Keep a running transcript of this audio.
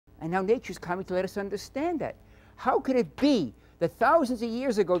And now nature's coming to let us understand that. How could it be that thousands of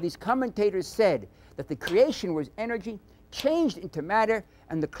years ago these commentators said that the creation was energy, changed into matter,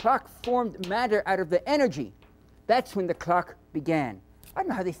 and the clock formed matter out of the energy? That's when the clock began. I don't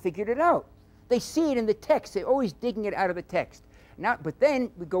know how they figured it out. They see it in the text. They're always digging it out of the text. Now, but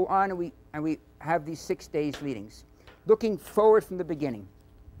then we go on and we have these 6 days leadings, looking forward from the beginning.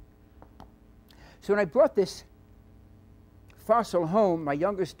 So when I brought this fossil home, my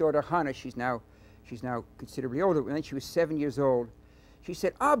youngest daughter, Hannah, she's now considerably older. When she was 7 years old, she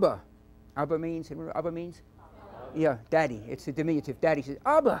said, Abba. Abba means, you know what Abba means? Abba. Yeah, daddy. It's a diminutive. Daddy says,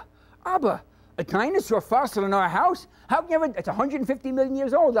 Abba, Abba, a dinosaur fossil in our house? How can you ever, it's 150 million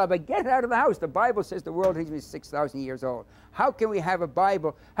years old, Abba. Get it out of the house. The Bible says the world is 6,000 years old. How can we have a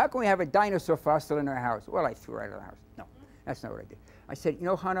Bible? How can we have a dinosaur fossil in our house? Well, I threw it out of the house. No, that's not what I did. I said, you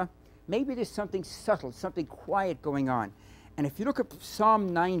know, Hannah, maybe there's something subtle, something quiet going on. And if you look at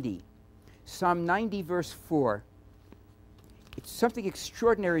Psalm 90 verse 4, it's something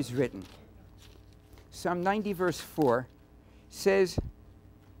extraordinary is written. Psalm 90 verse 4 says,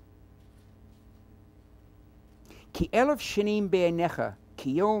 Ki elef shanim be'enecha,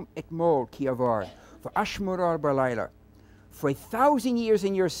 ki yom etmol ki avar, v'ashmor balayla. For 1,000 years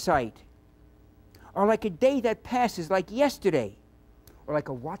in your sight are like a day that passes, like yesterday, or like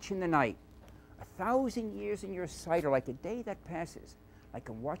a watch in the night. 1,000 years in your sight are like a day that passes, like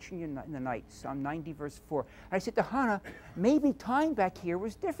I'm watching you in the night. Psalm 90 verse 4. I said to Hannah, maybe time back here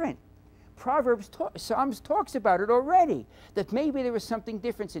was different. Psalms talks about it already, that maybe there was something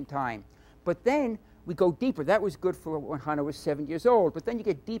different in time. But then we go deeper. That was good for when Hannah was 7 years old. But then you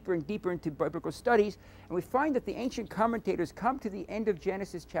get deeper and deeper into biblical studies, and we find that the ancient commentators come to the end of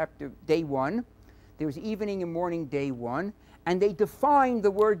Genesis chapter day 1. There was evening and morning day 1. And they define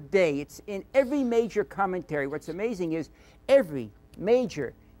the word day. It's in every major commentary. What's amazing is every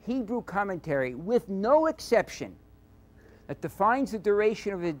major Hebrew commentary, with no exception, that defines the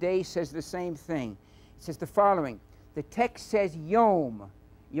duration of the day says the same thing. It says the following. The text says yom.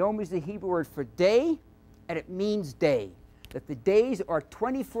 Yom is the Hebrew word for day, and it means day. That the days are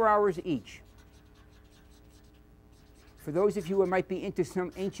 24 hours each. For those of you who might be into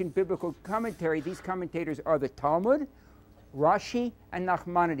some ancient biblical commentary, these commentators are the Talmud, Rashi, and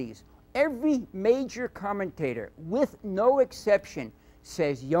Nachmanides. Every major commentator, with no exception,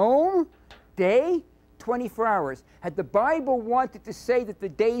 says yom, day, 24 hours. Had the Bible wanted to say that the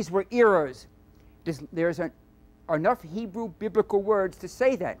days were eras, there's enough Hebrew biblical words to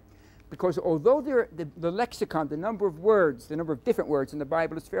say that. Because although the lexicon, the number of words, the number of different words in the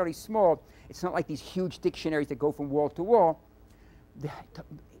Bible is fairly small, it's not like these huge dictionaries that go from wall to wall.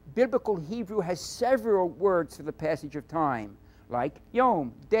 Biblical Hebrew has several words for the passage of time, like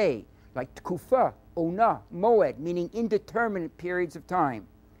yom, day, like tkufa, ona, moed, meaning indeterminate periods of time.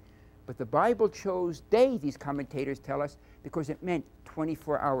 But the Bible chose day, these commentators tell us, because it meant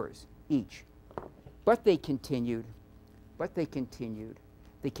 24 hours each. But they continued, they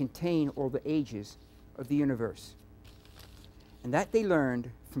contain all the ages of the universe. And that they learned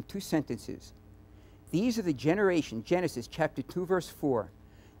from 2 sentences. These are the generations, Genesis chapter 2 verse 4.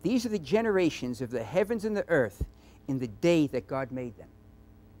 These are the generations of the heavens and the earth in the day that God made them.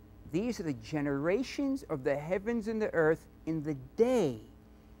 These are the generations of the heavens and the earth in the day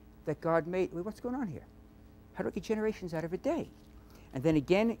that God made. Wait, what's going on here? How do I get generations out of a day? And then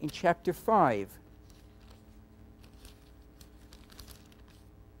again in chapter 5.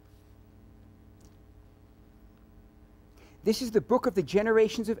 This is the book of the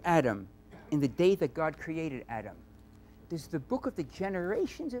generations of Adam in the day that God created Adam. This is the book of the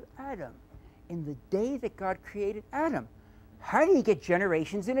generations of Adam in the day that God created Adam. How do you get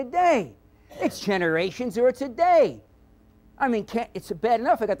generations in a day? It's generations or it's a day. I mean, it's bad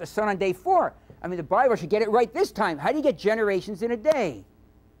enough I got the sun on day 4. I mean, the Bible should get it right this time. How do you get generations in a day?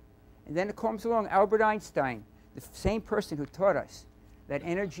 And then it comes along Albert Einstein, the same person who taught us that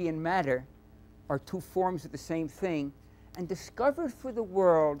energy and matter are 2 forms of the same thing, and discovered for the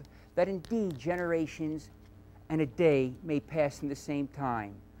world that indeed generations and a day may pass in the same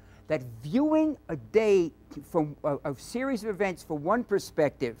time. That viewing a day from a series of events from one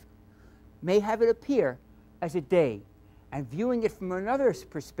perspective may have it appear as a day, and viewing it from another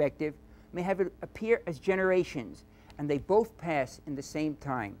perspective may have it appear as generations, and they both pass in the same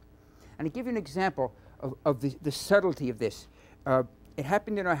time. And to give you an example of the subtlety of this, it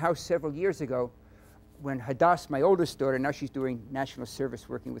happened in our house several years ago when Hadass, my oldest daughter, now she's doing national service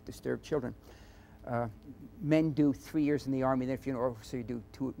working with disturbed children. Men do 3 years in the Army, then if you're an officer, you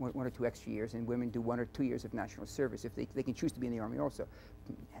do 1 or 2 extra years, and women do 1 or 2 years of national service if they can choose to be in the Army also.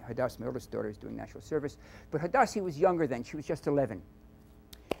 Hadass, my oldest daughter, is doing national service. But Hadassah was younger then. She was just 11.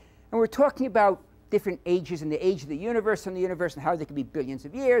 And we're talking about different ages and the age of the universe and how there can be billions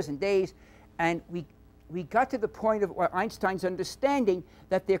of years and days. And we got to the point of Einstein's understanding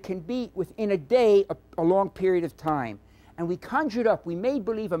that there can be, within a day, a long period of time. And we conjured up, we made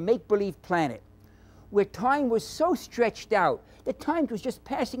believe a make-believe planet where time was so stretched out that time was just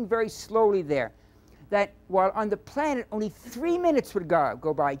passing very slowly there, that while on the planet only 3 minutes would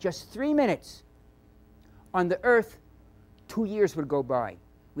go by, just 3 minutes, on the Earth, 2 years would go by.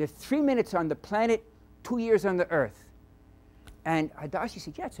 We have 3 minutes on the planet, 2 years on the Earth. And Hadassah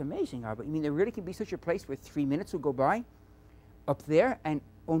said, yeah, it's amazing, Abba. You mean there really can be such a place where 3 minutes will go by up there and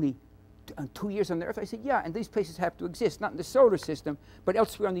only 2 years on the Earth? I said, yeah, and these places have to exist, not in the solar system, but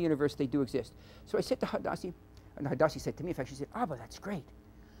elsewhere in the universe they do exist. So I said to Hadassah, and Hadassah said to me, in fact, she said, Abba, that's great.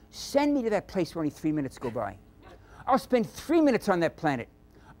 Send me to that place where only 3 minutes go by. I'll spend 3 minutes on that planet.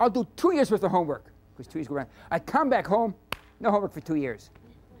 I'll do 2 years worth of homework, because 2 years go around. I come back home, no homework for 2 years.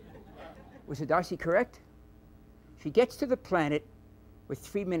 Was Hadassah correct? She gets to the planet where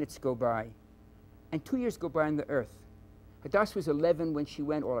 3 minutes go by, and 2 years go by on the Earth. Hadassah was 11 when she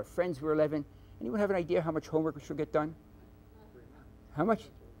went. All her friends were 11. Anyone have an idea how much homework she'll get done? How much?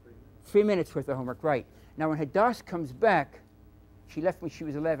 3 minutes worth of homework, right. Now when Hadassah comes back, she left when she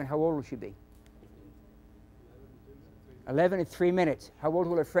was 11. How old will she be? 11 in 3 minutes. How old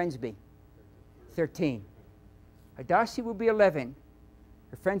will her friends be? 13. Hadassah will be 11.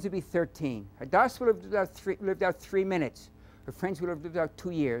 Her friends will be 13. Hadassah will have lived out 3 minutes. Her friends will have lived out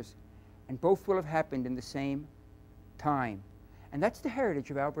 2 years. And both will have happened in the same time. And that's the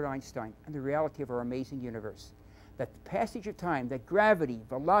heritage of Albert Einstein and the reality of our amazing universe. That the passage of time, that gravity,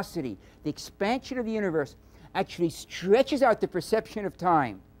 velocity, the expansion of the universe actually stretches out the perception of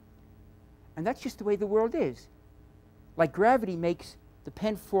time. And that's just the way the world is. Like gravity makes the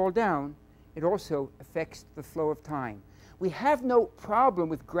pen fall down, it also affects the flow of time. We have no problem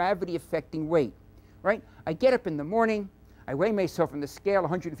with gravity affecting weight, right? I get up in the morning, I weigh myself on the scale,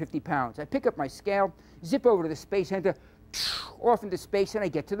 150 pounds. I pick up my scale, zip over to the space center, off into space, and I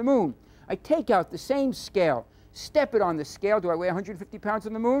get to the moon. I take out the same scale, step it on the scale. Do I weigh 150 pounds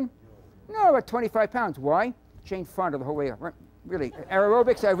on the moon? No, about 25 pounds. Why? Jane Fonda the whole way up. Really,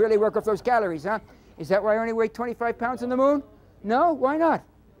 aerobics, I really work off those calories, huh? Is that why I only weigh 25 pounds on the moon? No? Why not?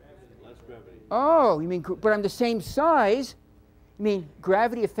 Less gravity. Oh, you mean, but I'm the same size? You mean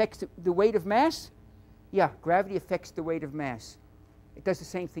gravity affects the weight of mass? Yeah, gravity affects the weight of mass. It does the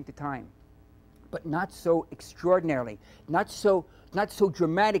same thing to time, but not so extraordinarily, not so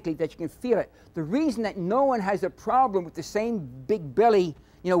dramatically that you can feel it. The reason that no one has a problem with the same big belly,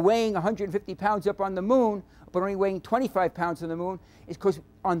 weighing 150 pounds up on the moon, but only weighing 25 pounds on the moon, is because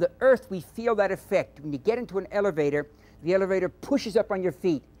on the Earth we feel that effect. When you get into an elevator, the elevator pushes up on your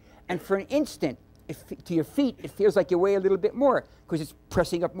feet, and for an instant, to your feet, it feels like you weigh a little bit more because it's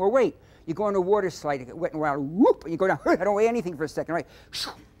pressing up more weight. You go on a water slide, you get wet and wild, whoop, and you go down, I don't weigh anything for a second, right?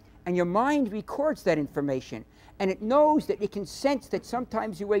 And your mind records that information, and it knows that it can sense that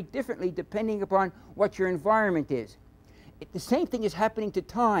sometimes you weigh differently depending upon what your environment is. The same thing is happening to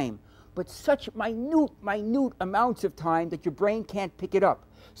time, but such minute amounts of time that your brain can't pick it up.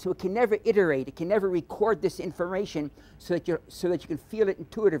 So it can never iterate, it can never record this information so that you can feel it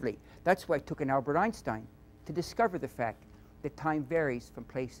intuitively. That's why it took an Albert Einstein to discover the fact that time varies from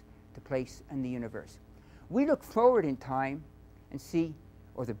place to place in the universe. We look forward in time and see,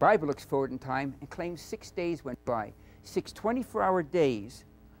 or the Bible looks forward in time and claims 6 days went by. 6 24-hour days,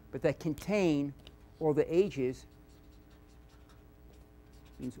 but that contain all the ages,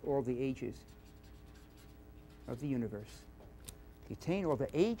 means all the ages of the universe. Contain all the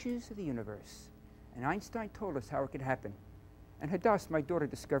ages of the universe. And Einstein told us how it could happen. And Hadassah, my daughter,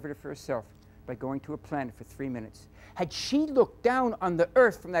 discovered it for herself by going to a planet for 3 minutes. Had she looked down on the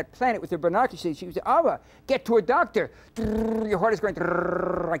Earth from that planet with her binoculars, she would say, Abba, get to a doctor. Your heart is going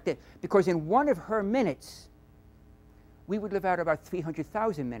like that. Because in one of her minutes, we would live out about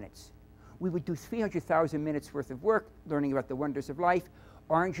 300,000 minutes. We would do 300,000 minutes worth of work, learning about the wonders of life.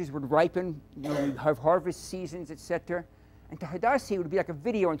 Oranges would ripen, we'd have harvest seasons, etc. And to Hadassah, it would be like a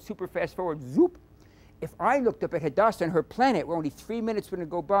video on super fast forward, zoop. If I looked up at Hadassah and her planet, where only 3 minutes would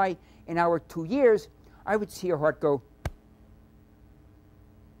go by in our 2 years, I would see her heart go.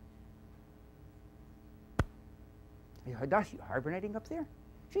 Hadassah, you hibernating up there?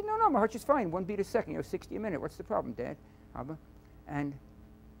 She said, no, my heart's just fine. 1 beat a second, 60 a minute. What's the problem, Dad? Abba? And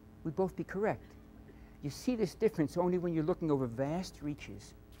we'd both be correct. You see this difference only when you're looking over vast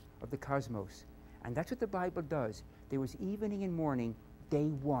reaches of the cosmos. And that's what the Bible does. There was evening and morning, day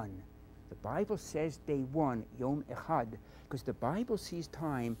one. The Bible says day one, Yom Echad, because the Bible sees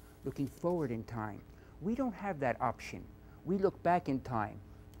time looking forward in time. We don't have that option. We look back in time.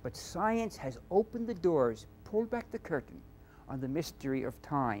 But science has opened the doors, pulled back the curtain on the mystery of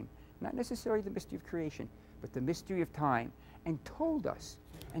time. Not necessarily the mystery of creation, but the mystery of time, and told us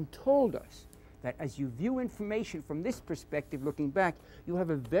that as you view information from this perspective looking back, you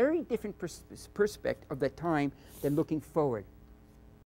have a very different perspective of that time than looking forward.